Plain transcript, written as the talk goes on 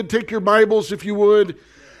Take your Bibles if you would.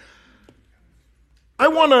 I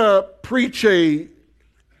want to preach a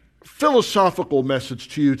philosophical message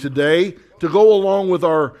to you today to go along with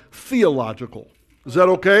our theological. Is that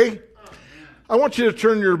okay? I want you to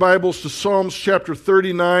turn your Bibles to Psalms chapter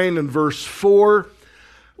 39 and verse 4.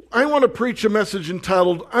 I want to preach a message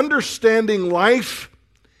entitled Understanding Life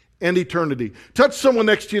and Eternity. Touch someone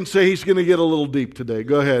next to you and say he's going to get a little deep today.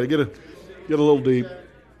 Go ahead, get a little deep.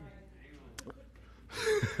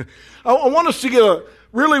 I want us to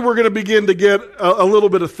we're going to begin to get a little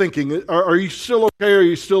bit of thinking. Are you still okay? Are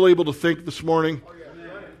you still able to think this morning?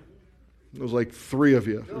 There's like three of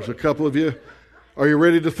you. There's a couple of you. Are you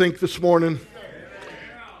ready to think this morning?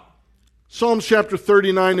 Psalms chapter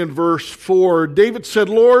 39 and verse 4, David said,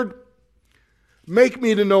 Lord, make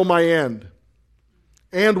me to know my end.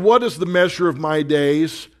 And what is the measure of my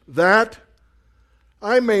days, that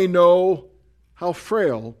I may know how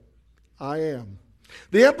frail I am.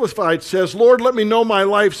 The Amplified says, Lord, let me know my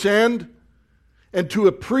life's end and to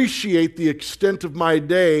appreciate the extent of my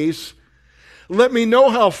days. Let me know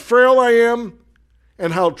how frail I am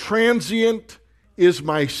and how transient is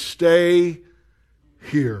my stay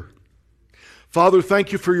here. Father,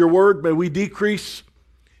 thank you for your word. May we decrease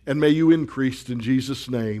and may you increase in Jesus'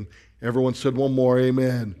 name. Everyone said one more,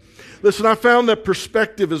 amen. Listen, I found that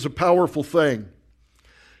perspective is a powerful thing.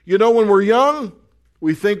 You know, when we're young,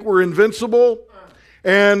 we think we're invincible.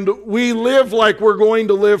 And we live like we're going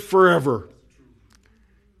to live forever.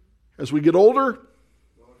 As we get older,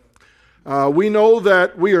 we know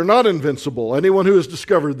that we are not invincible. Anyone who has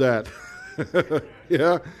discovered that?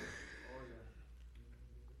 Yeah.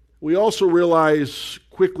 We also realize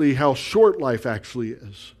quickly how short life actually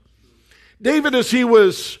is. David, as he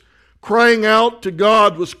was crying out to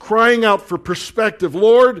God, was crying out for perspective.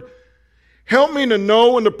 Lord, help me to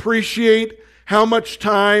know and appreciate how much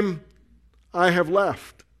time I have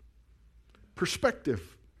left.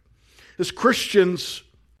 Perspective. As Christians,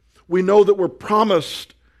 we know that we're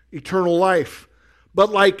promised eternal life.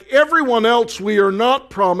 But like everyone else, we are not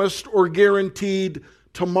promised or guaranteed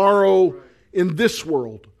tomorrow in this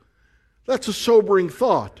world. That's a sobering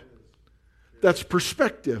thought. That's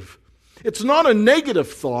perspective. It's not a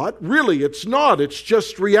negative thought. Really, it's not. It's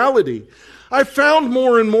just reality. I found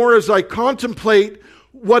more and more as I contemplate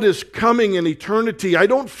what is coming in eternity, I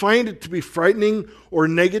don't find it to be frightening or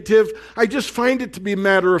negative. I just find it to be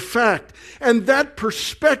matter of fact. And that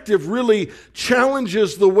perspective really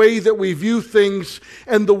challenges the way that we view things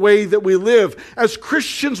and the way that we live. As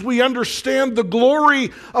Christians, we understand the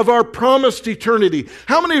glory of our promised eternity.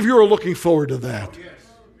 How many of you are looking forward to that?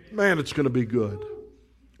 Man, it's going to be good.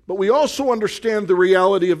 But we also understand the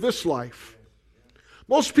reality of this life.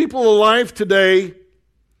 Most people alive today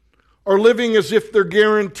are living as if they're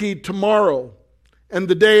guaranteed tomorrow and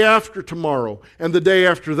the day after tomorrow and the day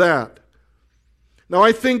after that. Now,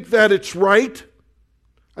 I think that it's right.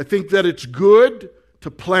 I think that it's good to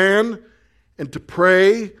plan and to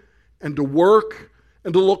pray and to work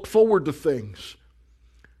and to look forward to things.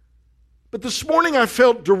 But this morning I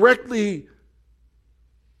felt directly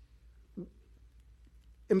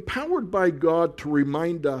empowered by God to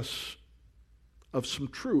remind us of some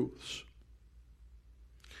truths.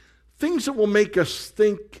 Things that will make us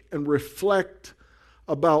think and reflect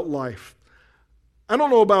about life. I don't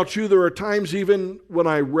know about you, there are times even when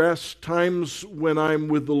I rest, times when I'm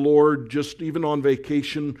with the Lord, just even on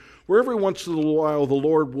vacation, where every once in a while the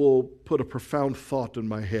Lord will put a profound thought in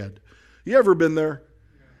my head. You ever been there?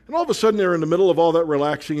 And all of a sudden they're in the middle of all that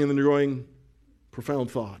relaxing and then you're going, profound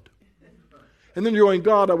thought. And then you're going,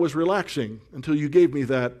 God, I was relaxing until you gave me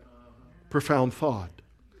that profound thought.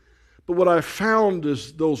 But what I've found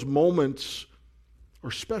is those moments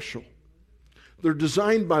are special. They're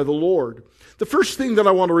designed by the Lord. The first thing that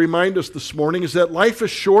I want to remind us this morning is that life is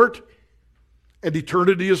short and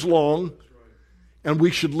eternity is long, and we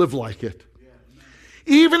should live like it.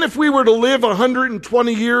 Even if we were to live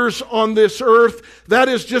 120 years on this earth, that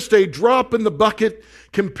is just a drop in the bucket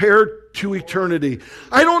compared to eternity.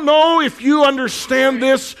 I don't know if you understand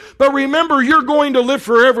this, but remember, you're going to live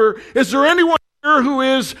forever. Is there anyone here who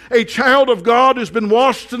is a child of God, who's been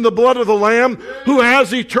washed in the blood of the Lamb, who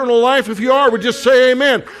has eternal life? If you are, would just say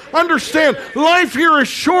amen. Understand, life here is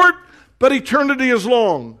short, but eternity is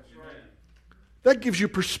long. That gives you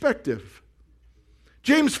perspective.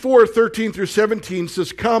 James 4:13 through 17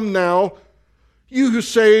 says, come now, you who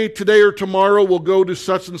say today or tomorrow we'll go to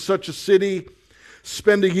such and such a city,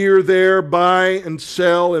 spend a year there, buy and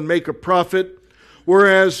sell and make a profit,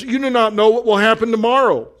 whereas you do not know what will happen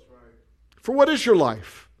tomorrow. For what is your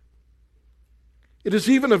life? It is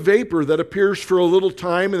even a vapor that appears for a little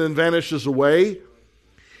time and then vanishes away.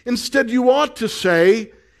 Instead, you ought to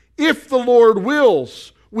say, If the Lord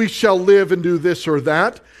wills, we shall live and do this or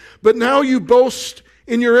that. But now you boast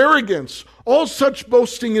in your arrogance. All such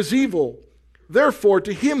boasting is evil. Therefore,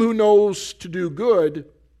 to him who knows to do good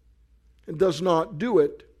and does not do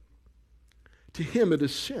it, to him it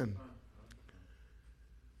is sin.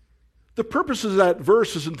 The purpose of that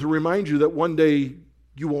verse isn't to remind you that one day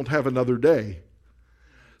you won't have another day.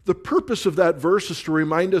 The purpose of that verse is to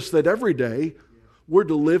remind us that every day we're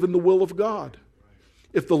to live in the will of God.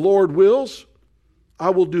 If the Lord wills, I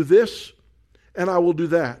will do this and I will do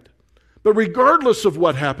that. But regardless of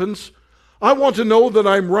what happens, I want to know that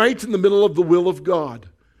I'm right in the middle of the will of God.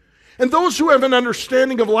 And those who have an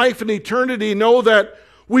understanding of life and eternity know that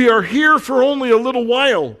we are here for only a little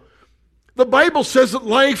while. The Bible says that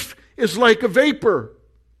life is like a vapor.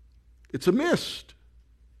 It's a mist.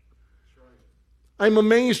 I'm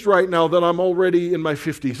amazed right now that I'm already in my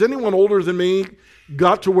 50s. Anyone older than me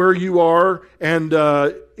got to where you are and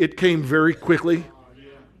it came very quickly?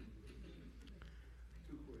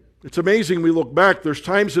 It's amazing we look back. There's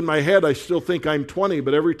times in my head I still think I'm 20,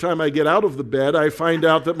 but every time I get out of the bed, I find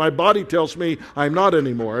out that my body tells me I'm not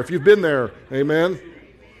anymore. If you've been there, amen?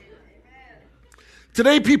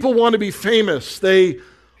 Today people want to be famous. They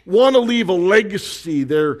want to leave a legacy.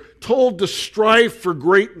 They're told to strive for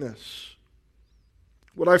greatness.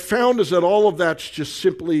 What I found is that all of that's just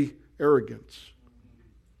simply arrogance.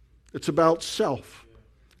 It's about self.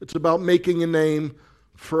 It's about making a name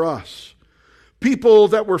for us. People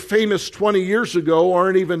that were famous 20 years ago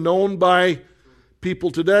aren't even known by people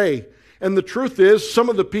today. And the truth is, some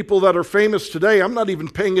of the people that are famous today, I'm not even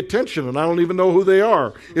paying attention, and I don't even know who they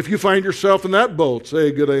are. If you find yourself in that boat, say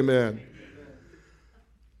a good amen.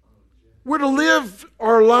 We're to live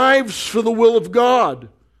our lives for the will of God.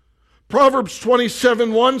 Proverbs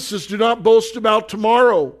 27:1 says, do not boast about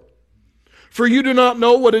tomorrow, for you do not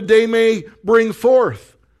know what a day may bring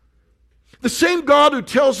forth. The same God who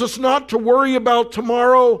tells us not to worry about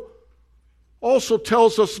tomorrow also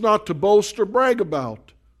tells us not to boast or brag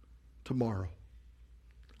about tomorrow.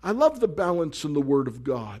 I love the balance in the Word of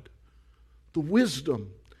God, the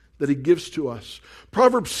wisdom that He gives to us.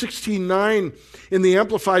 Proverbs 16:9 in the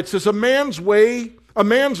Amplified says, a man's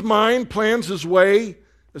mind plans his way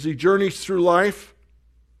as he journeys through life,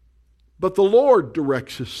 but the Lord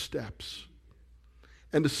directs his steps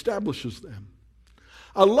and establishes them.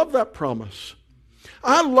 I love that promise.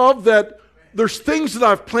 I love that there's things that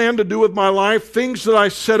I've planned to do with my life, things that I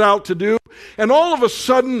set out to do, and all of a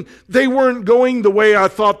sudden they weren't going the way I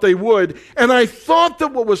thought they would. And I thought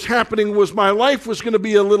that what was happening was my life was going to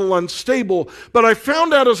be a little unstable, but I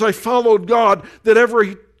found out as I followed God that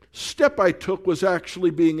every step I took was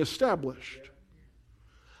actually being established.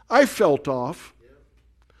 I felt off,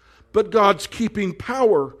 but God's keeping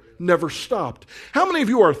power never stopped. How many of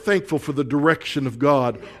you are thankful for the direction of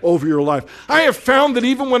God over your life? I have found that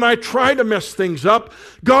even when I try to mess things up,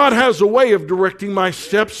 God has a way of directing my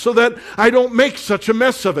steps so that I don't make such a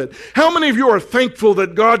mess of it. How many of you are thankful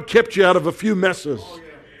that God kept you out of a few messes?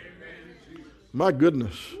 My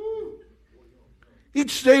goodness.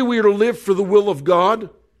 Each day we are to live for the will of God.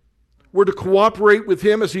 We're to cooperate with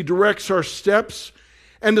Him as He directs our steps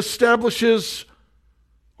and establishes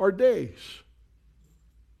our days.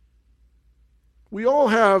 We all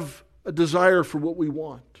have a desire for what we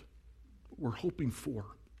want, what we're hoping for.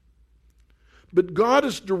 But God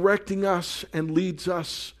is directing us and leads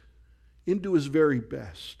us into His very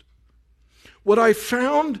best. What I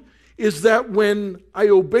found is that when I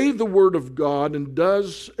obey the Word of God and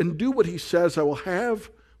do what He says, I will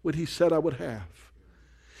have what He said I would have.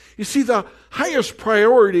 You see, the highest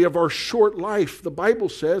priority of our short life, the Bible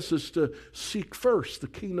says, is to seek first the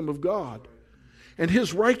kingdom of God and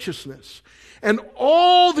His righteousness. And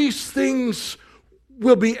all these things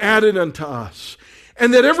will be added unto us.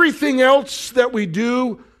 And that everything else that we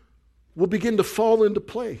do will begin to fall into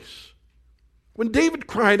place. When David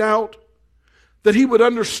cried out that he would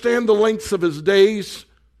understand the lengths of his days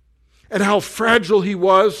and how fragile he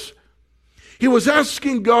was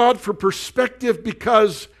asking God for perspective,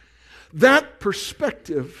 because that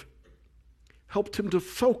perspective helped him to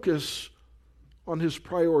focus on his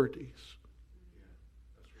priorities.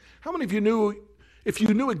 How many of you knew, if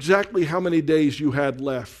you knew exactly how many days you had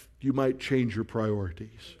left, you might change your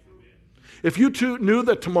priorities? If you knew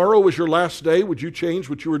that tomorrow was your last day, would you change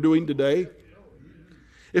what you were doing today?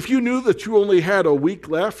 If you knew that you only had a week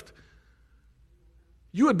left,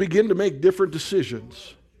 you would begin to make different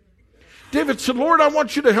decisions. David said, Lord, I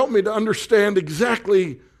want you to help me to understand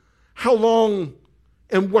exactly how long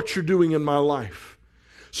and what you're doing in my life.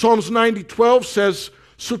 Psalms 90:12 says,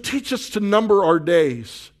 so teach us to number our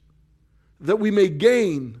days, that we may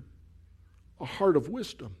gain a heart of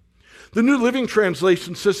wisdom. The New Living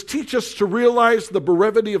Translation says, teach us to realize the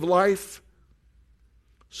brevity of life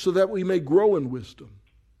so that we may grow in wisdom.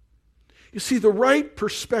 You see, the right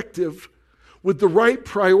perspective with the right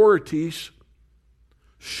priorities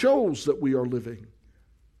shows that we are living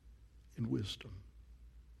in wisdom.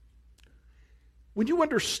 When you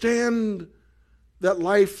understand that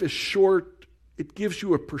life is short, it gives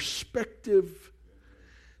you a perspective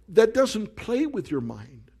that doesn't play with your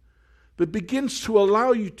mind, but begins to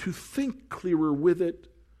allow you to think clearer with it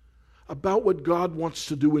about what God wants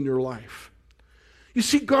to do in your life. You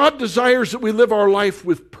see, God desires that we live our life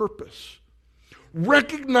with purpose,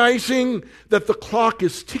 recognizing that the clock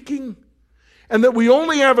is ticking and that we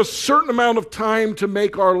only have a certain amount of time to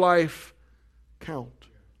make our life count.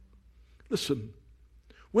 Listen,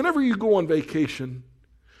 whenever you go on vacation,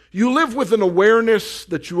 you live with an awareness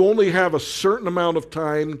that you only have a certain amount of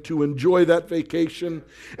time to enjoy that vacation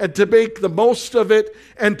and to make the most of it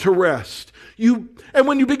and to rest. And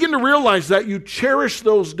when you begin to realize that, you cherish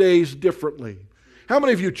those days differently. How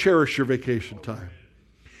many of you cherish your vacation time?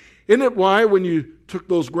 Isn't it why when you took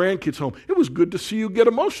those grandkids home, it was good to see you get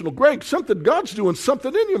emotional? Greg, God's doing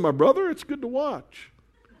something in you, my brother. It's good to watch.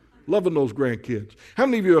 Loving those grandkids. How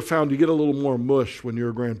many of you have found you get a little more mush when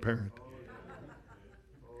you're a grandparent?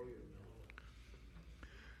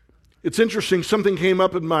 It's interesting, something came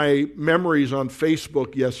up in my memories on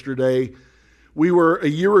Facebook yesterday. We were a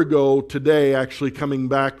year ago today actually coming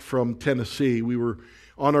back from Tennessee. We were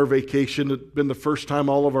on our vacation. It had been the first time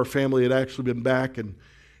all of our family had actually been back in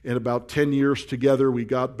about 10 years together. We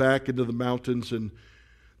got back into the mountains and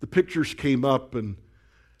the pictures came up, and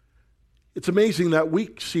it's amazing that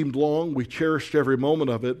week seemed long. We cherished every moment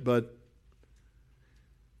of it, but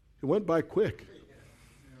it went by quick.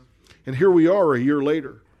 And here we are a year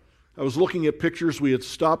later. I was looking at pictures. We had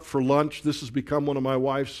stopped for lunch. This has become one of my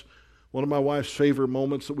wife's favorite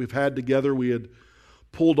moments that we've had together. We had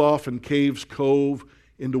pulled off in Caves Cove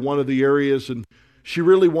into one of the areas, and she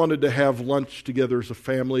really wanted to have lunch together as a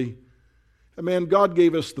family. And man, God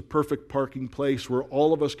gave us the perfect parking place where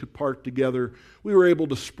all of us could park together. We were able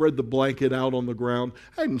to spread the blanket out on the ground.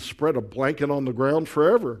 I hadn't spread a blanket on the ground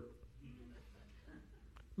forever.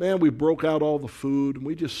 Man, we broke out all the food, and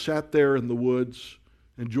we just sat there in the woods,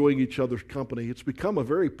 enjoying each other's company. It's become a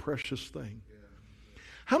very precious thing.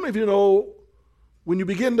 How many of you know when you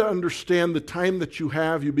begin to understand the time that you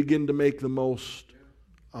have, you begin to make the most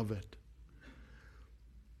of it?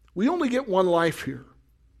 We only get one life here.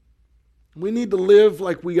 We need to live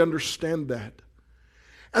like we understand that.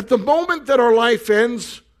 At the moment that our life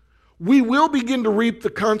ends, we will begin to reap the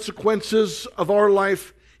consequences of our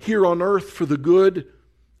life here on earth for the good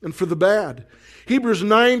and for the bad. Hebrews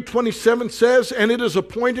 9:27 says, "And it is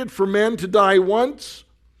appointed for men to die once,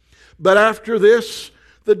 but after this,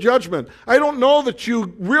 the judgment." I don't know that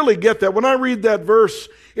you really get that. When I read that verse,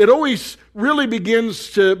 it always really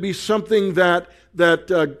begins to be something that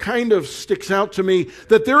kind of sticks out to me,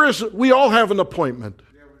 that we all have an appointment.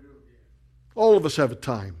 All of us have a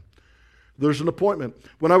time. There's an appointment.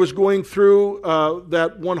 When I was going through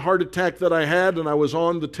that one heart attack that I had, and I was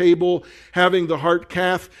on the table having the heart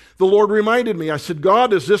cath, the Lord reminded me. I said,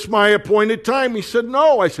 "God, is this my appointed time?" He said,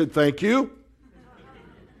 "No." I said, "Thank you."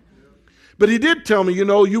 But He did tell me,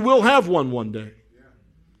 you will have one day.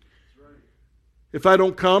 If I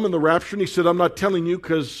don't come in the rapture, and He said, "I'm not telling you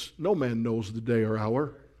because no man knows the day or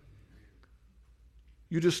hour.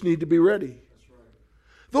 You just need to be ready."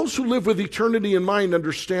 Those who live with eternity in mind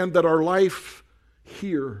understand that our life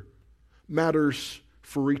here matters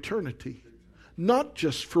for eternity, not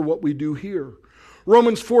just for what we do here.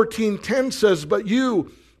 Romans 14:10 says, "But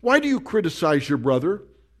you, why do you criticize your brother?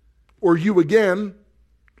 Or you again,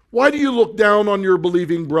 why do you look down on your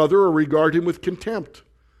believing brother or regard him with contempt?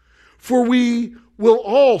 For we will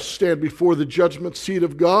all stand before the judgment seat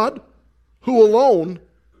of God, who alone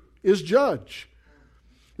is judge."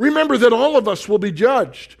 Remember that all of us will be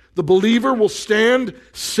judged. The believer will stand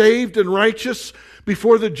saved and righteous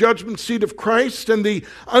before the judgment seat of Christ, and the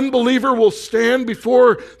unbeliever will stand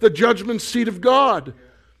before the judgment seat of God.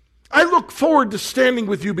 I look forward to standing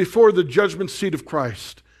with you before the judgment seat of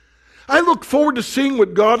Christ. I look forward to seeing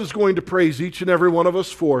what God is going to praise each and every one of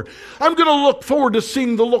us for. I'm going to look forward to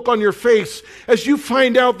seeing the look on your face as you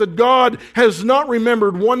find out that God has not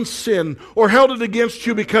remembered one sin or held it against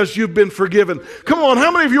you because you've been forgiven. Come on,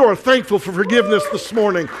 how many of you are thankful for forgiveness this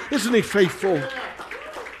morning? Isn't He faithful?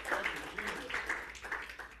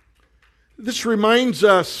 This reminds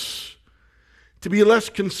us to be less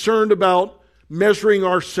concerned about measuring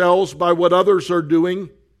ourselves by what others are doing,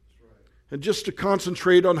 and just to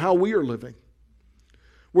concentrate on how we are living.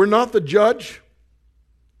 We're not the judge.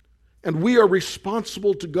 and we are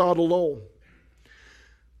responsible to God alone.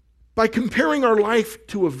 By comparing our life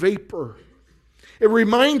to a vapor, it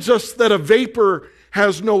reminds us that a vapor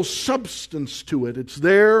has no substance to it. It's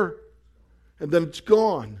there, and then it's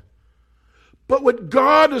gone. But what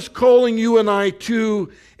God is calling you and I to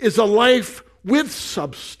is a life with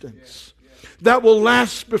substance that will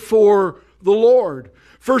last before the Lord.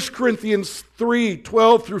 1 Corinthians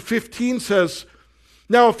 3:12 through 15 says,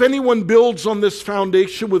 "Now if anyone builds on this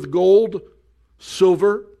foundation with gold,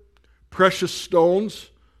 silver, precious stones,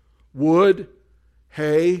 wood,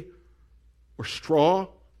 hay, or straw,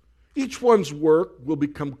 each one's work will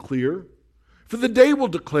become clear, for the day will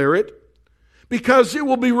declare it, because it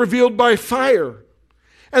will be revealed by fire.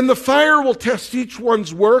 And the fire will test each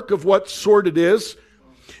one's work of what sort it is.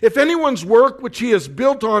 If anyone's work which he has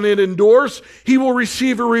built on it endures, he will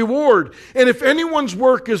receive a reward. And if anyone's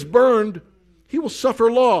work is burned, he will suffer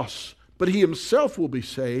loss, but he himself will be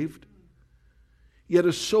saved, yet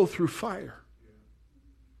as so through fire."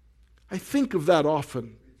 I think of that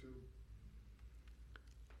often.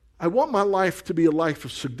 I want my life to be a life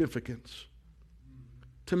of significance,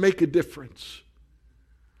 to make a difference.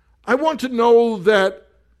 I want to know that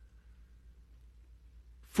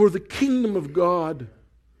for the kingdom of God,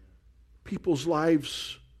 people's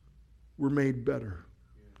lives were made better,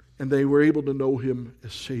 and they were able to know Him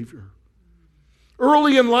as Savior.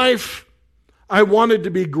 Early in life, I wanted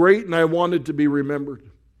to be great and I wanted to be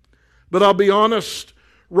remembered. But I'll be honest,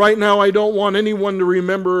 right now I don't want anyone to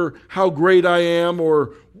remember how great I am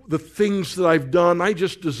or the things that I've done. I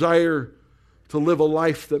just desire to live a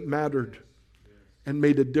life that mattered and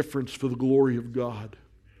made a difference for the glory of God.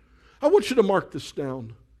 I want you to mark this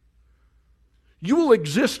down. You will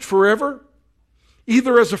exist forever,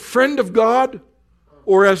 either as a friend of God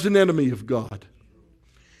or as an enemy of God.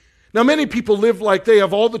 Now, many people live like they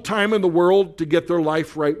have all the time in the world to get their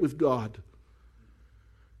life right with God.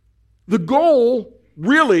 The goal,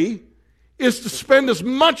 really, is to spend as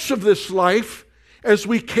much of this life as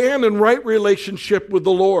we can in right relationship with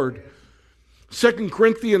the Lord. 2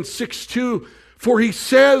 Corinthians 6:2, "For he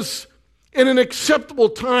says, in an acceptable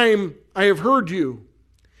time I have heard you,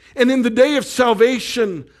 and in the day of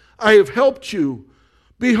salvation I have helped you.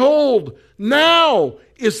 Behold, now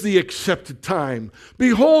is the accepted time.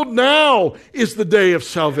 Behold, now is the day of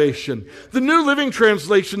salvation." The New Living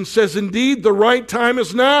Translation says, "Indeed, the right time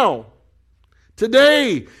is now.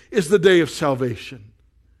 Today is the day of salvation."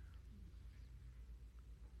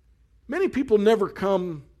 Many people never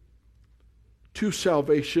come to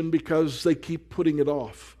salvation because they keep putting it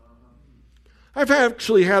off. I've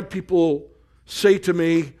actually had people say to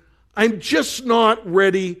me, "I'm just not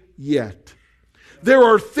ready yet. There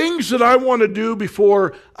are things that I want to do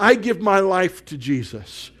before I give my life to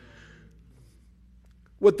Jesus."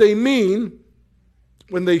 What they mean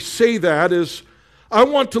when they say that is, I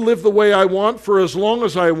want to live the way I want for as long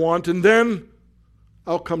as I want, and then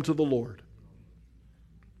I'll come to the Lord.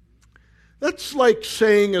 That's like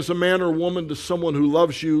saying as a man or woman to someone who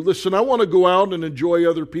loves you, "Listen, I want to go out and enjoy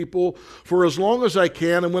other people for as long as I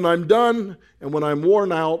can, and when I'm done and when I'm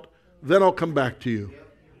worn out, then I'll come back to you."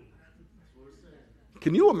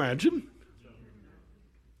 Can you imagine?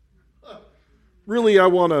 Really, I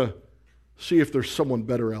want to see if there's someone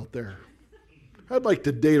better out there. I'd like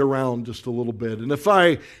to date around just a little bit. And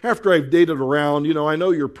after I've dated around, I know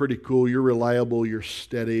you're pretty cool, you're reliable, you're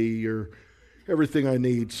steady, you're everything I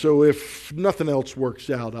need. So if nothing else works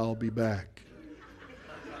out, I'll be back.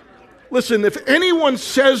 Listen, if anyone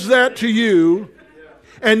says that to you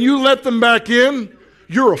and you let them back in,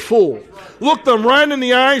 you're a fool. Look them right in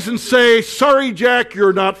the eyes and say, "Sorry, Jack,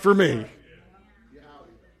 you're not for me."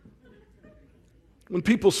 When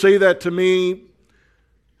people say that to me,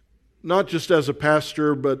 not just as a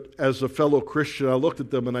pastor, but as a fellow Christian, I look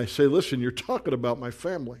at them and I say, "Listen, you're talking about my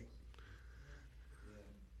family."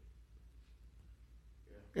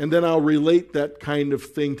 And then I'll relate that kind of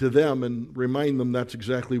thing to them and remind them that's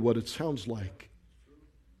exactly what it sounds like.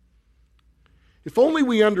 If only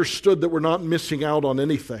we understood that we're not missing out on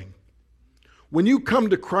anything. When you come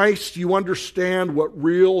to Christ, you understand what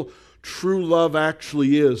real, true love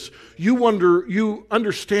actually is. You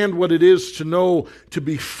understand what it is to know to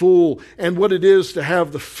be full and what it is to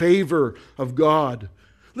have the favor of God.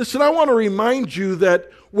 Listen, I want to remind you that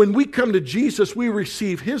when we come to Jesus, we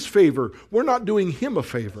receive His favor. We're not doing Him a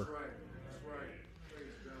favor.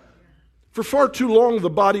 For far too long, the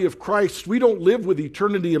body of Christ, we don't live with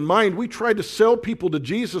eternity in mind. We try to sell people to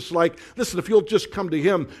Jesus like, "Listen, if you'll just come to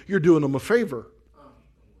Him, you're doing them a favor."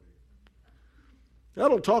 I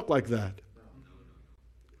don't talk like that.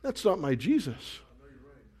 That's not my Jesus.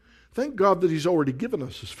 Thank God that He's already given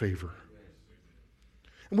us His favor.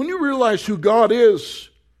 And when you realize who God is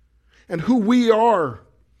and who we are,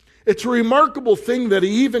 it's a remarkable thing that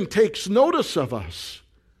He even takes notice of us.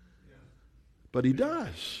 But He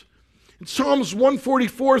does. In Psalms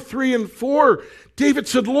 144, 3 and 4, David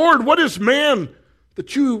said, Lord, what is man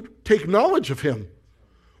that you take knowledge of him?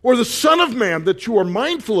 Or the Son of Man that you are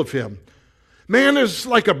mindful of him? Man is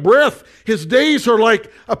like a breath. His days are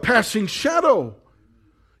like a passing shadow.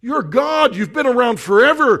 You're God. You've been around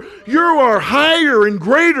forever. You are higher and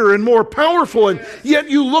greater and more powerful. And yet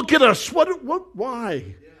you look at us.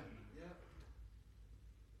 Why?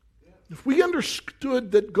 If we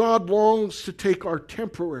understood that God longs to take our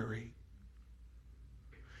temporary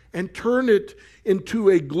and turn it into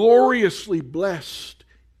a gloriously blessed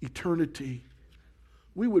eternity,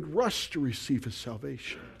 we would rush to receive His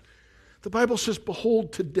salvation. The Bible says,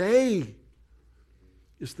 behold, today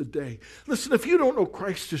is the day. Listen, if you don't know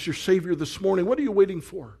Christ as your Savior this morning, what are you waiting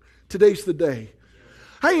for? Today's the day.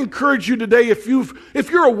 I encourage you today, if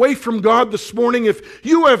you're away from God this morning, if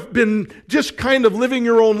you have been just kind of living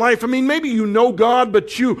your own life, I mean, maybe you know God,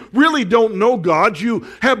 but you really don't know God. You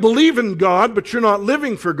believe in God, but you're not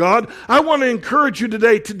living for God. I want to encourage you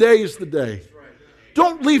today. Today is the day.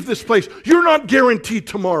 Don't leave this place. You're not guaranteed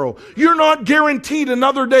tomorrow. You're not guaranteed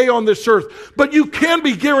another day on this earth, but you can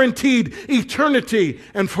be guaranteed eternity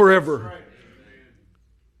and forever.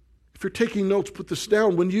 If you're taking notes, put this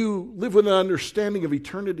down. When you live with an understanding of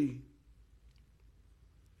eternity,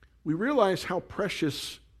 we realize how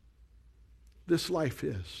precious this life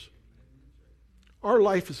is. Our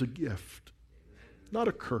life is a gift, not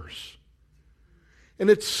a curse. And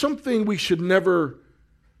it's something we should never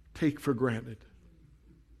take for granted.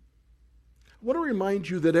 I want to remind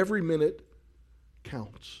you that every minute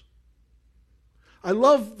counts. I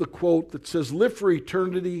love the quote that says, live for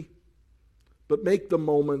eternity, but make the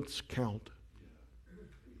moments count.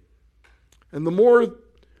 And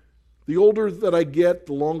the older that I get,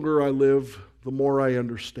 the longer I live, the more I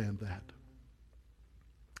understand that.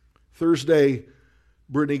 Thursday,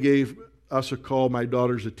 Brittany gave us a call. My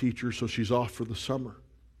daughter's a teacher, so she's off for the summer.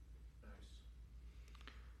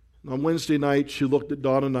 And on Wednesday night, she looked at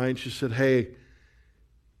Dawn and I and she said, hey,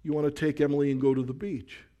 you want to take Emily and go to the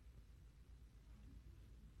beach?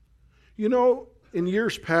 You know, in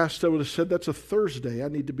years past, I would have said, that's a Thursday. I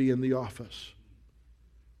need to be in the office.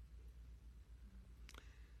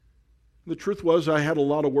 The truth was, I had a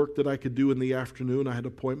lot of work that I could do in the afternoon. I had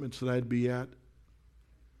appointments that I'd be at.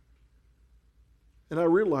 And I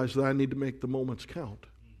realized that I need to make the moments count.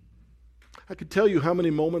 I could tell you how many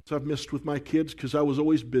moments I've missed with my kids because I was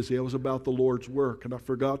always busy. I was about the Lord's work, and I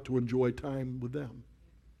forgot to enjoy time with them.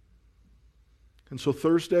 And so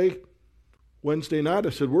Wednesday night, I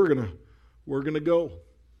said, we're gonna go.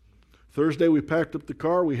 Thursday, we packed up the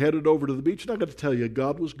car. We headed over to the beach. And I got to tell you,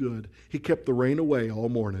 God was good. He kept the rain away all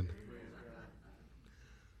morning.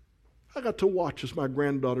 I got to watch as my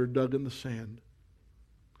granddaughter dug in the sand.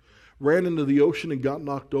 Ran into the ocean and got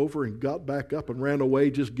knocked over and got back up and ran away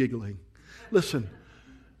just giggling. Listen,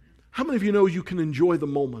 how many of you know you can enjoy the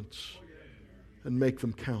moments and make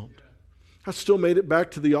them count? I still made it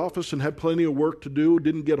back to the office and had plenty of work to do.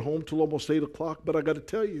 Didn't get home till almost 8 o'clock, but I got to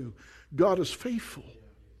tell you, God is faithful.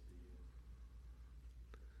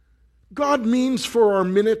 God means for our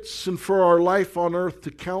minutes and for our life on earth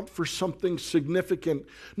to count for something significant.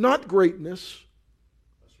 Not greatness,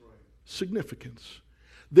 significance.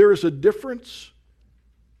 There is a difference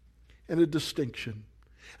and a distinction.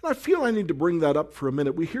 And I feel I need to bring that up for a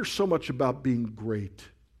minute. We hear so much about being great.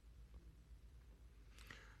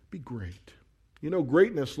 Be great. You know,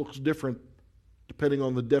 greatness looks different depending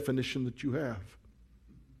on the definition that you have.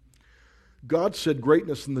 God said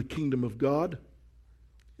greatness in the kingdom of God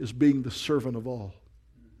is being the servant of all.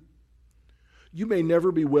 You may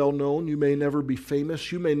never be well known. You may never be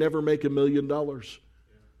famous. You may never make $1 million.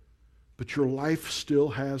 But your life still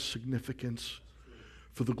has significance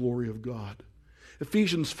for the glory of God.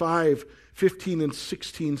 Ephesians 5:15 and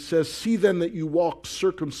 16 says, see then that you walk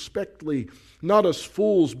circumspectly, not as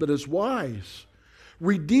fools, but as wise,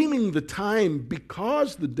 redeeming the time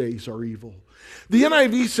because the days are evil. The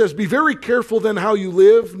NIV says, be very careful then how you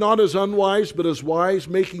live, not as unwise, but as wise,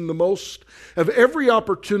 making the most of every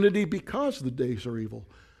opportunity because the days are evil.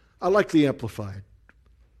 I like the Amplified.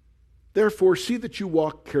 Therefore, see that you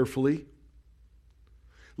walk carefully,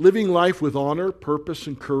 living life with honor, purpose,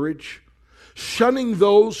 and courage, shunning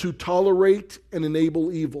those who tolerate and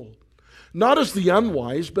enable evil. Not as the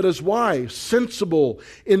unwise, but as wise, sensible,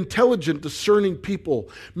 intelligent, discerning people,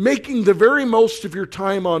 making the very most of your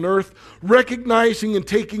time on earth, recognizing and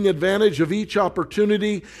taking advantage of each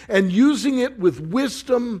opportunity, and using it with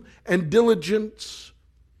wisdom and diligence,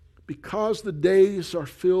 because the days are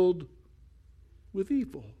filled with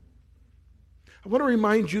evil. I want to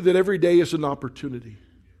remind you that every day is an opportunity.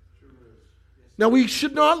 Now, we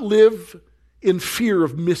should not live in fear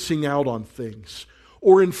of missing out on things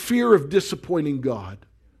or in fear of disappointing God.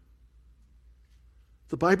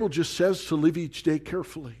 The Bible just says to live each day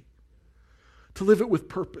carefully, to live it with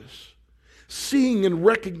purpose, seeing and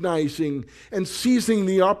recognizing and seizing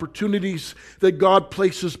the opportunities that God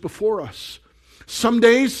places before us. Some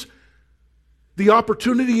days, the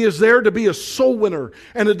opportunity is there to be a soul winner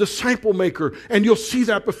and a disciple maker, and you'll see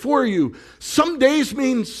that before you. Some days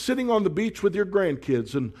means sitting on the beach with your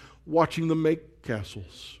grandkids and watching them make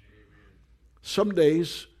castles. Some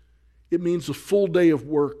days, it means a full day of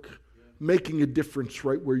work, making a difference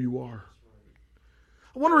right where you are.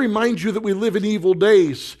 I want to remind you that we live in evil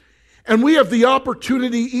days, and we have the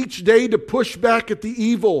opportunity each day to push back at the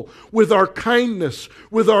evil with our kindness,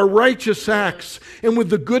 with our righteous acts, and with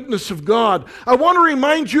the goodness of God. I want to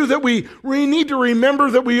remind you that we need to remember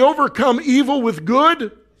that we overcome evil with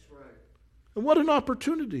good. And what an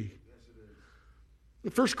opportunity. In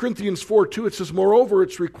 1 Corinthians 4:2 it says, "Moreover,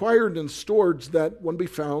 it's required in stewards that one be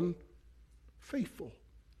found faithful."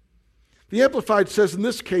 The Amplified says in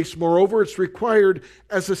this case, moreover, it's required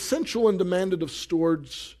as essential and demanded of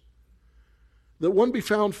stewards that one be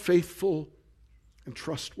found faithful and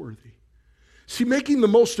trustworthy. See, making the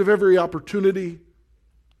most of every opportunity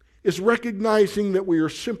is recognizing that we are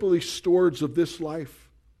simply stewards of this life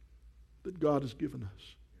that God has given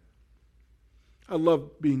us. I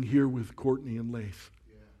love being here with Courtney and Laith.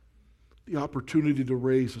 The opportunity to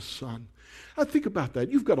raise a son. I think about that.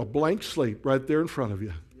 You've got a blank slate right there in front of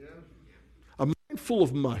you. A mind full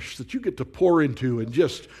of mush that you get to pour into and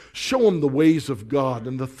just show him the ways of God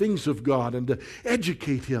and the things of God and to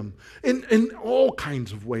educate him in all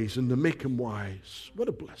kinds of ways and to make him wise. What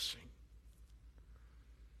a blessing.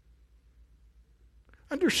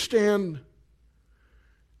 Understand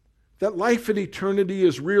that life in eternity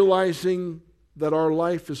is realizing that our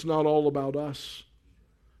life is not all about us,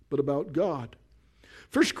 but about God.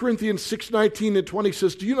 1 Corinthians 6:19 and 20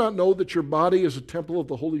 says, "Do you not know that your body is a temple of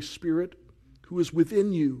the Holy Spirit who is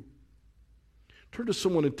within you?" Turn to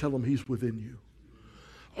someone and tell them he's within you.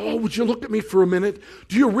 Oh, would you look at me for a minute?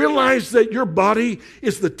 Do you realize that your body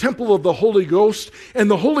is the temple of the Holy Ghost and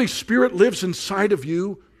the Holy Spirit lives inside of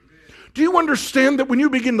you? Do you understand that when you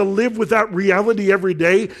begin to live with that reality every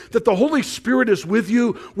day, that the Holy Spirit is with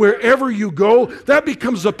you wherever you go, that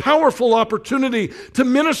becomes a powerful opportunity to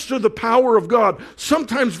minister the power of God,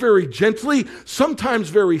 sometimes very gently, sometimes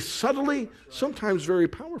very subtly, sometimes very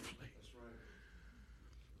powerfully.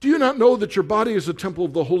 Do you not know that your body is a temple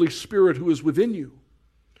of the Holy Spirit who is within you,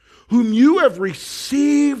 whom you have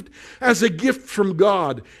received as a gift from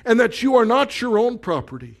God, and that you are not your own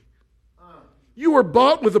property? You were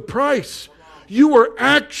bought with a price. You were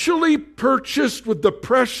actually purchased with the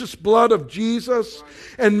precious blood of Jesus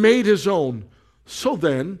and made his own. So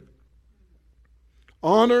then,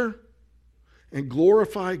 honor and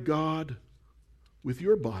glorify God with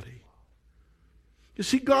your body. You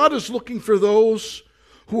see, God is looking for those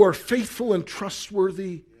who are faithful and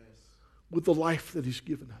trustworthy with the life that he's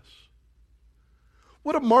given us.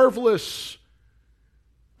 What a marvelous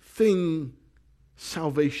thing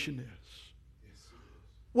salvation is.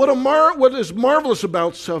 What is marvelous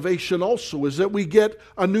about salvation also is that we get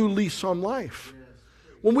a new lease on life.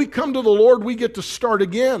 When we come to the Lord, we get to start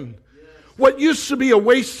again. What used to be a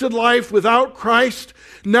wasted life without Christ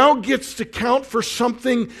now gets to count for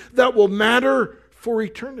something that will matter for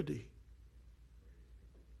eternity.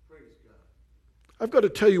 I've got to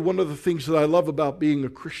tell you, one of the things that I love about being a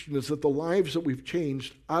Christian is that the lives that we've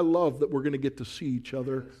changed, I love that we're going to get to see each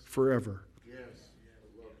other forever.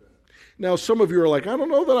 Now, some of you are like, I don't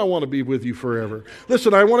know that I want to be with you forever.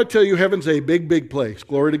 Listen, I want to tell you, heaven's a big, big place.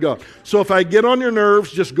 Glory to God. So if I get on your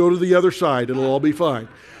nerves, just go to the other side. It'll all be fine.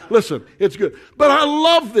 Listen, it's good. But I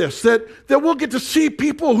love this, that we'll get to see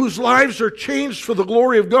people whose lives are changed for the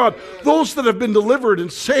glory of God. Those that have been delivered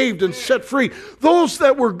and saved and set free. Those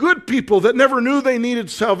that were good people that never knew they needed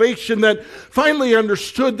salvation, that finally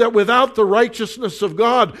understood that without the righteousness of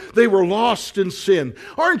God, they were lost in sin.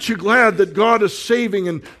 Aren't you glad that God is saving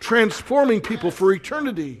and transforming people for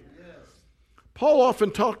eternity? Paul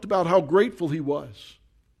often talked about how grateful he was.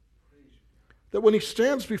 That when he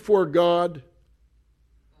stands before God,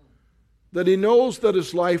 that he knows that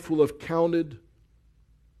his life will have counted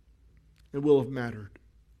and will have mattered.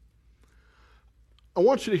 I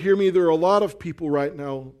want you to hear me. There are a lot of people right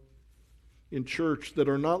now in church that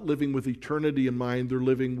are not living with eternity in mind. They're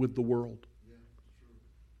living with the world.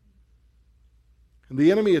 And the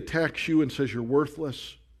enemy attacks you and says you're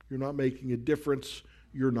worthless, you're not making a difference,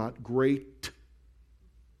 you're not great.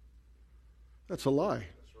 That's a lie.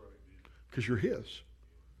 Because you're His.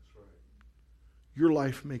 Your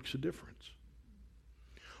life makes a difference.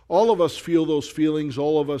 All of us feel those feelings.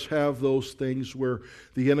 All of us have those things where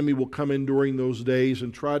the enemy will come in during those days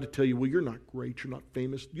and try to tell you, well, you're not great, you're not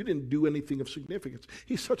famous, you didn't do anything of significance.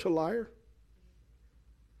 He's such a liar.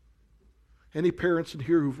 Any parents in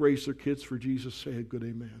here who've raised their kids for Jesus, say a good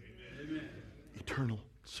amen. Amen. Eternal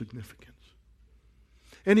significance.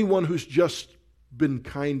 Anyone who's just been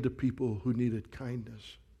kind to people who needed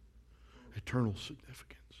kindness, eternal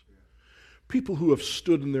significance. People who have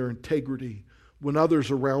stood in their integrity when others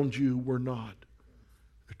around you were not,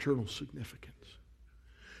 eternal significance.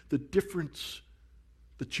 The difference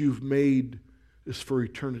that you've made is for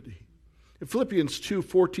eternity. In Philippians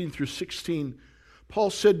 2:14-16, Paul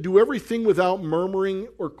said, do everything without murmuring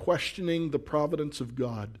or questioning the providence of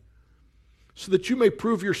God, so that you may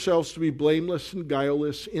prove yourselves to be blameless and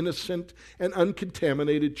guileless, innocent and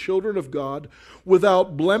uncontaminated, children of God,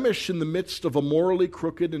 without blemish in the midst of a morally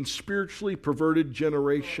crooked and spiritually perverted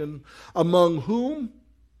generation, among whom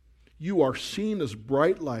you are seen as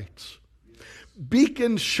bright lights,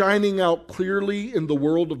 beacons shining out clearly in the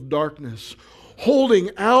world of darkness, holding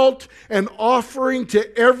out and offering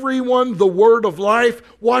to everyone the word of life.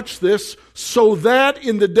 Watch this. So that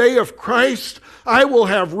in the day of Christ, I will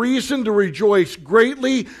have reason to rejoice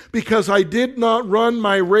greatly, because I did not run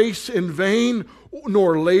my race in vain,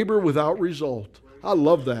 nor labor without result. I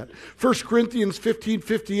love that. 1 Corinthians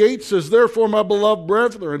 15:58 says, therefore, my beloved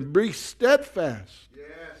brethren, be steadfast,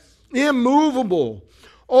 immovable,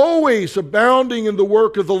 always abounding in the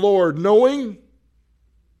work of the Lord, knowing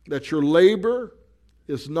that your labor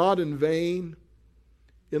is not in vain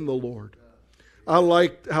in the Lord. I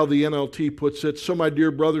like how the NLT puts it. So, my dear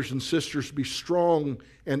brothers and sisters, be strong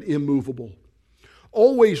and immovable.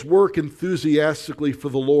 Always work enthusiastically for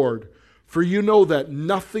the Lord, for you know that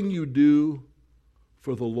nothing you do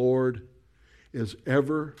for the Lord is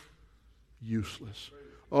ever useless.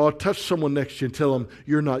 Oh, touch someone next to you and tell them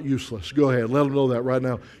you're not useless. Go ahead, let them know that right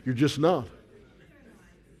now. You're just not.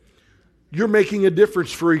 You're making a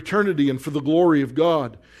difference for eternity and for the glory of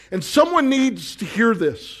God. And someone needs to hear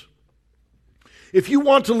this. If you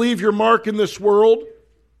want to leave your mark in this world,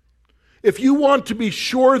 if you want to be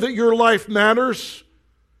sure that your life matters,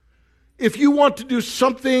 if you want to do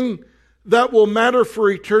something that will matter for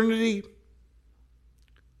eternity,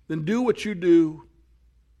 then do what you do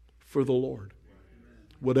for the Lord.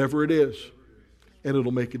 Whatever it is, and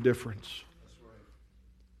it'll make a difference.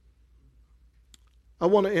 I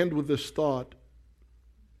want to end with this thought.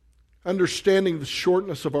 Understanding the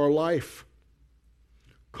shortness of our life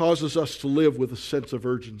causes us to live with a sense of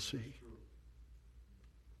urgency.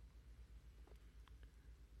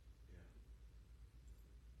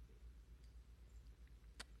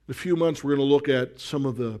 In a few months, we're going to look at some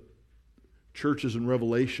of the churches in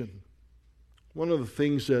Revelation. One of the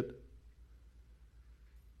things that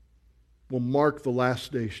will mark the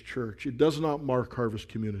last days church, it does not mark Harvest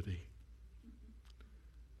Community.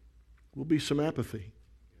 Will be some apathy,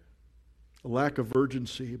 a lack of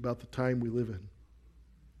urgency about the time we live in.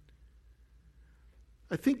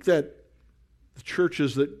 I think that the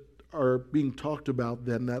churches that are being talked about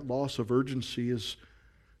then, that loss of urgency, is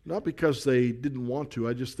not because they didn't want to.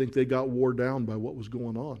 I just think they got wore down by what was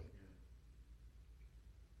going on.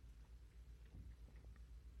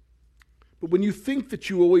 But when you think that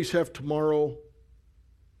you always have tomorrow,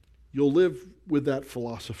 you'll live with that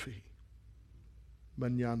philosophy.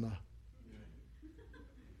 Mañana.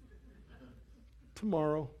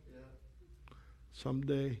 Tomorrow.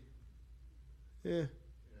 Someday.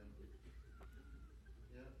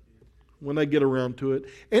 When I get around to it.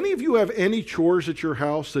 Any of you have any chores at your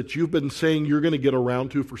house that you've been saying you're going to get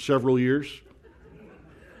around to for several years?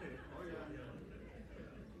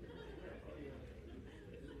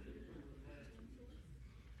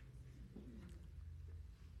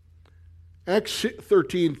 Acts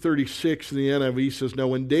 13:36 in the NIV says, now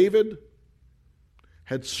when David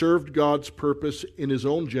had served God's purpose in his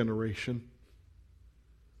own generation,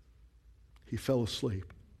 he fell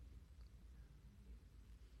asleep.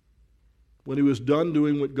 When he was done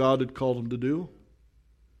doing what God had called him to do,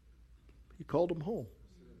 he called him home.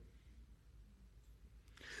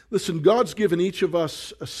 Listen, God's given each of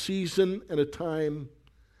us a season and a time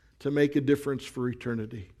to make a difference for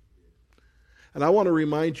eternity. And I want to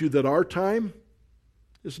remind you that our time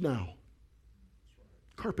is now.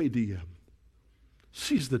 Carpe diem.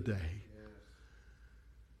 Seize the day.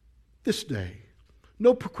 This day.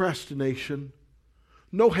 No procrastination.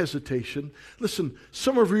 No hesitation. Listen,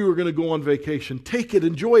 some of you are going to go on vacation. Take it,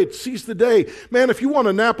 enjoy it, seize the day. Man, if you want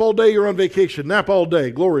to nap all day, you're on vacation. Nap all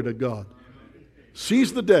day. Glory to God.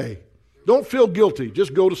 Seize the day. Don't feel guilty.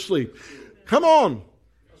 Just go to sleep. Come on.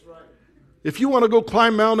 If you want to go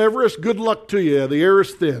climb Mount Everest, good luck to you. The air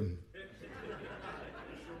is thin.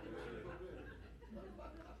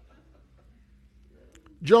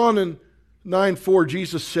 John in 9:4,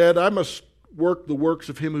 Jesus said, I must work the works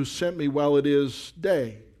of him who sent me while it is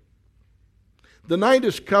day. The night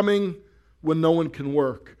is coming when no one can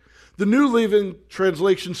work. The New Living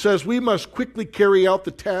Translation says, we must quickly carry out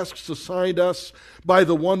the tasks assigned us by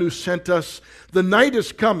the one who sent us. The night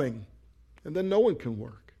is coming, and then no one can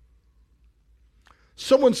work.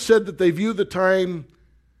 Someone said that they view the time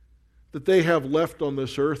that they have left on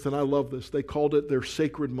this earth, and I love this. They called it their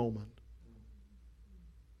sacred moment.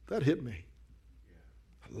 That hit me.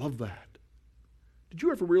 I love that. Did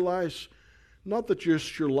you ever realize, not that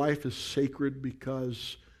just your life is sacred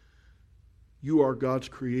because you are God's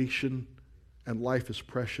creation and life is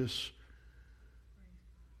precious,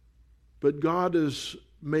 but God has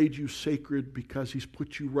made you sacred because He's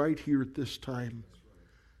put you right here at this time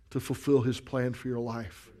to fulfill His plan for your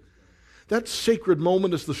life. That sacred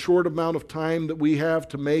moment is the short amount of time that we have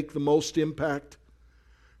to make the most impact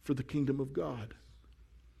for the kingdom of God.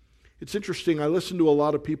 It's interesting, I listen to a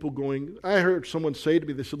lot of people going, I heard someone say to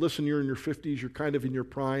me, they said, listen, you're in your 50s, you're kind of in your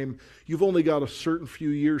prime, you've only got a certain few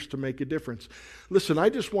years to make a difference. Listen, I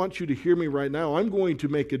just want you to hear me right now. I'm going to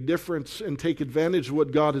make a difference and take advantage of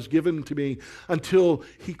what God has given to me until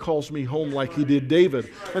He calls me home like He did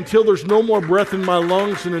David, until there's no more breath in my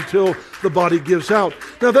lungs and until the body gives out.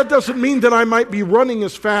 Now that doesn't mean that I might be running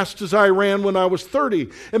as fast as I ran when I was 30.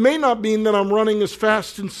 It may not mean that I'm running as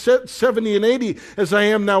fast in 70 and 80 as I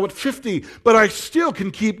am now at 50. But I still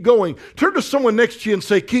can keep going. Turn to someone next to you and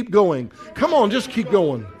say, keep going. Come on, just keep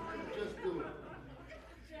going.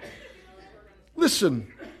 Listen,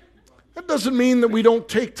 that doesn't mean that we don't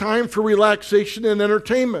take time for relaxation and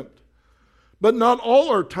entertainment. But not all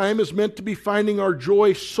our time is meant to be finding our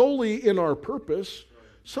joy solely in our purpose.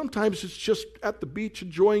 Sometimes it's just at the beach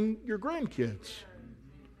enjoying your grandkids.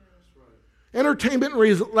 Entertainment and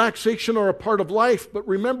relaxation are a part of life, but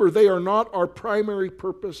remember, they are not our primary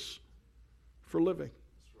purpose for living.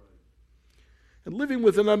 And living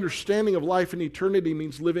with an understanding of life and eternity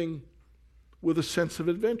means living with a sense of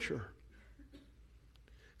adventure.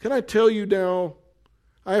 Can I tell you now,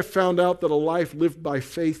 I have found out that a life lived by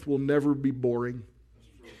faith will never be boring.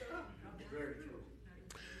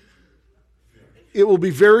 It will be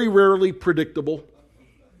very rarely predictable,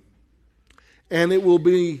 and it will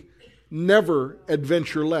be never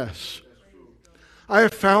adventureless. I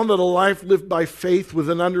have found that a life lived by faith with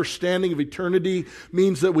an understanding of eternity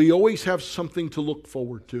means that we always have something to look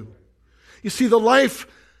forward to. You see, the life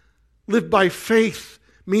lived by faith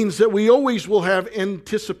means that we always will have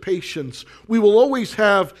anticipations. We will always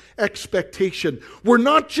have expectation. We're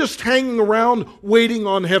not just hanging around waiting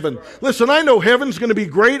on heaven. Listen, I know heaven's going to be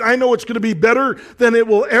great. I know it's going to be better than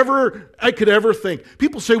I could ever think.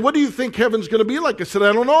 People say, what do you think heaven's going to be like? I said,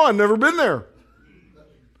 I don't know. I've never been there.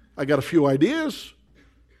 I got a few ideas.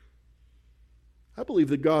 I believe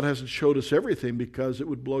that God hasn't showed us everything because it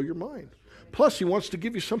would blow your mind. Plus, He wants to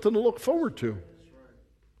give you something to look forward to.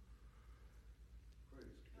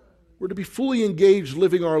 We're to be fully engaged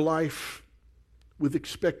living our life with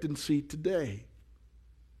expectancy today.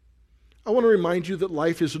 I want to remind you that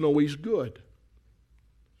life isn't always good,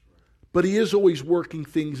 but He is always working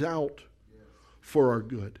things out for our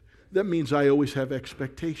good. That means I always have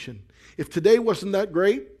expectation. If today wasn't that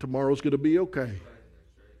great, tomorrow's going to be okay.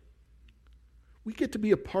 We get to be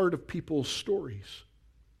a part of people's stories.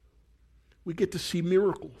 We get to see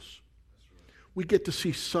miracles. We get to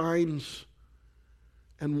see signs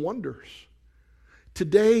and wonders.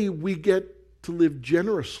 Today we get to live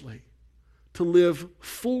generously, to live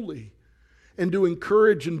fully, and to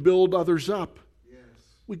encourage and build others up. Yes.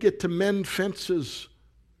 We get to mend fences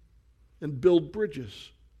and build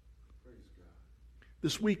bridges. Praise God.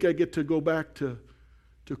 This week I get to go back to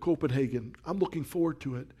Copenhagen. I'm looking forward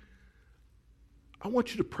to it. I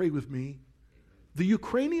want you to pray with me. The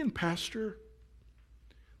Ukrainian pastor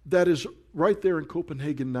that is right there in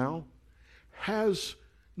Copenhagen now has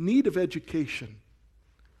need of education,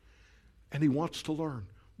 and he wants to learn.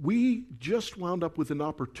 We just wound up with an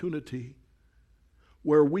opportunity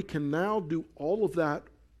where we can now do all of that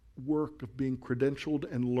work of being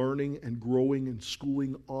credentialed and learning and growing and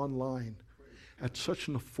schooling online at such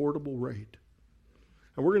an affordable rate.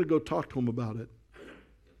 And we're going to go talk to him about it.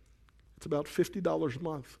 It's about $50 a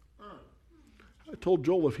month. I told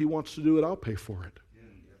Joel if he wants to do it, I'll pay for it.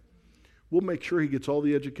 We'll make sure he gets all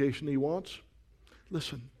the education he wants.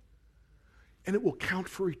 Listen, and it will count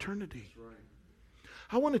for eternity.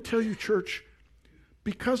 I want to tell you, church,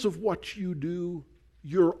 because of what you do,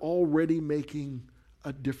 you're already making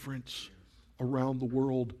a difference around the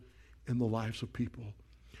world in the lives of people.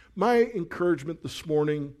 My encouragement this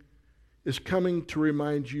morning is coming to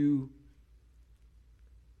remind you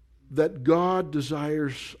that God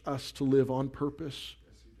desires us to live on purpose,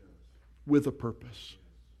 with a purpose,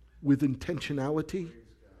 with intentionality,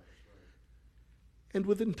 and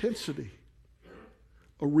with intensity,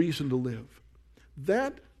 a reason to live.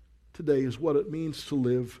 That today is what it means to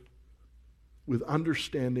live with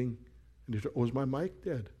understanding. Oh, is my mic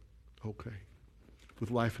dead? Okay.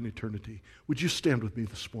 With life and eternity. Would you stand with me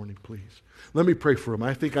this morning, please? Let me pray for him.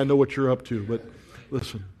 I think I know what you're up to, but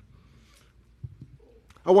listen.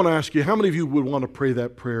 I want to ask you, how many of you would want to pray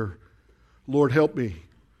that prayer? Lord, help me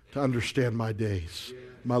to understand my days,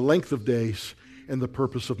 my length of days, and the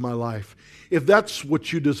purpose of my life. If that's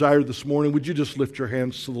what you desire this morning, would you just lift your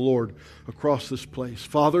hands to the Lord across this place?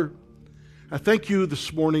 Father, I thank you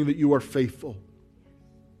this morning that you are faithful.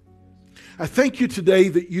 I thank you today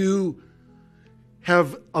that you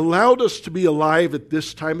have allowed us to be alive at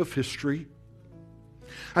this time of history.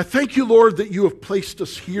 I thank you, Lord, that you have placed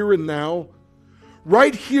us here and now,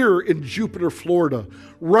 right here in Jupiter, Florida,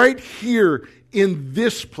 right here in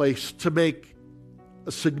this place to make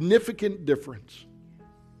a significant difference.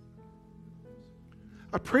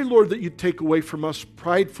 I pray, Lord, that you take away from us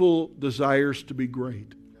prideful desires to be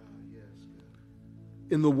great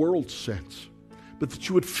in the world's sense, but that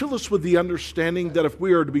you would fill us with the understanding that if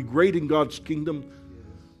we are to be great in God's kingdom,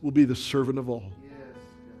 we'll be the servant of all.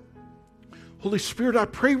 Holy Spirit, I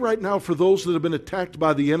pray right now for those that have been attacked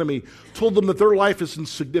by the enemy, told them that their life is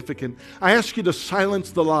insignificant. I ask you to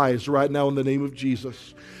silence the lies right now in the name of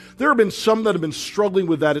Jesus. There have been some that have been struggling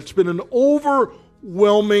with that. It's been an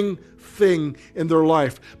overwhelming thing in their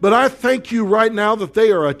life. But I thank you right now that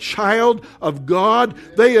they are a child of God.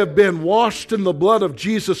 They have been washed in the blood of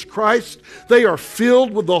Jesus Christ. They are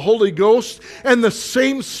filled with the Holy Ghost. And the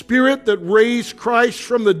same Spirit that raised Christ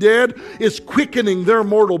from the dead is quickening their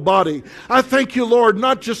mortal body. I thank you, Lord,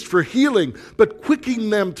 not just for healing, but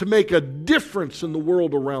quickening them to make a difference in the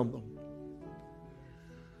world around them.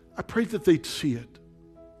 I pray that they'd see it.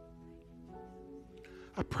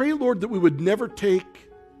 I pray, Lord, that we would never take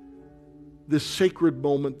this sacred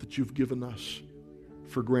moment that you've given us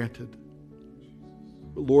for granted.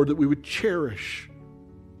 But Lord, that we would cherish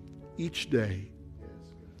each day,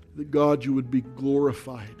 that God, you would be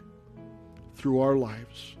glorified through our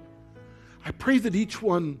lives. I pray that each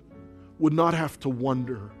one would not have to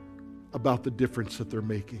wonder about the difference that they're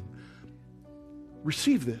making.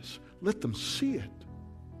 Receive this. Let them see it.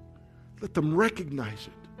 Let them recognize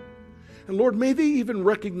it. And Lord, may they even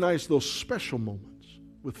recognize those special moments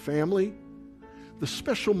with family, the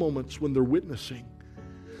special moments when they're witnessing,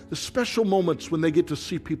 the special moments when they get to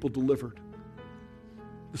see people delivered,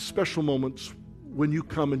 the special moments when you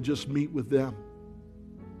come and just meet with them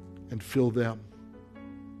and fill them.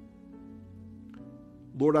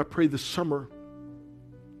 Lord, I pray this summer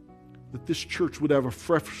that this church would have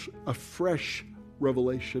a fresh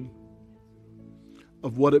revelation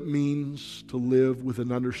of what it means to live with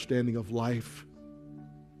an understanding of life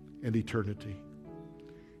and eternity.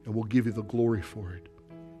 And we'll give you the glory for it.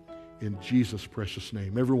 In Jesus' precious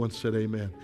name. Everyone said amen.